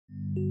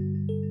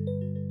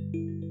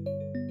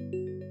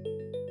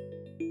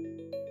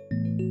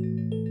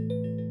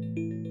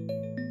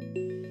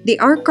The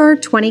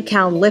ArcGuard 20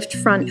 cal lift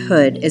front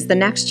hood is the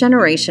next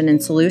generation in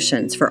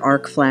solutions for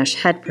arc flash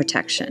head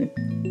protection.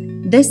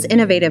 This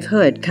innovative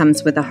hood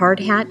comes with a hard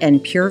hat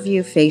and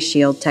PureView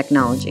Faceshield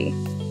technology.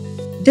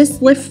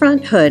 This lift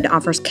front hood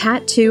offers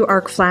Cat 2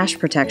 arc flash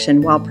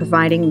protection while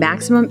providing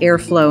maximum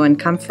airflow and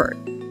comfort.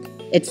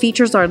 It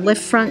features our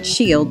lift front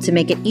shield to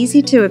make it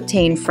easy to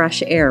obtain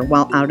fresh air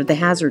while out of the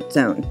hazard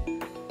zone.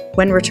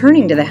 When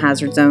returning to the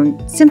hazard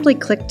zone, simply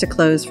click to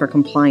close for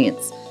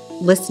compliance,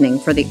 listening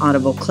for the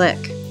audible click.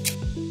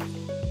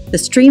 The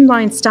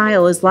streamlined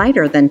style is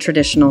lighter than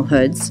traditional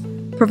hoods,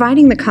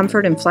 providing the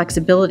comfort and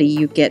flexibility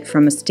you get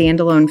from a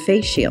standalone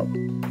face shield.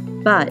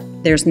 But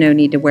there's no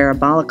need to wear a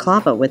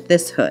balaclava with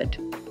this hood.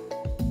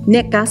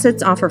 Knit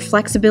gussets offer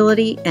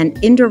flexibility,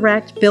 and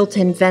indirect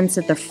built-in vents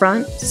at the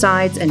front,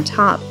 sides, and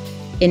top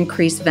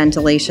increase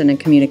ventilation and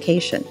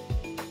communication.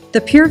 The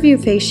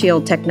PureView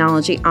Faceshield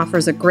technology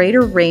offers a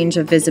greater range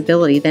of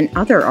visibility than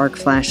other arc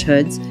flash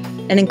hoods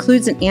and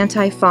includes an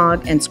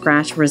anti-fog and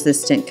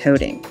scratch-resistant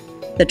coating.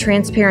 The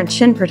transparent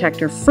chin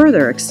protector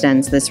further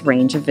extends this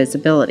range of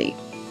visibility.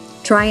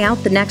 Try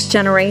out the next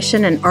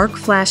generation in arc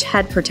flash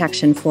head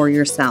protection for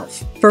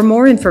yourself. For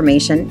more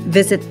information,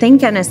 visit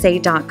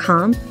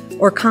thinknsa.com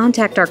or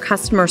contact our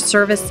customer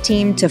service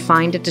team to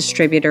find a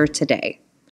distributor today.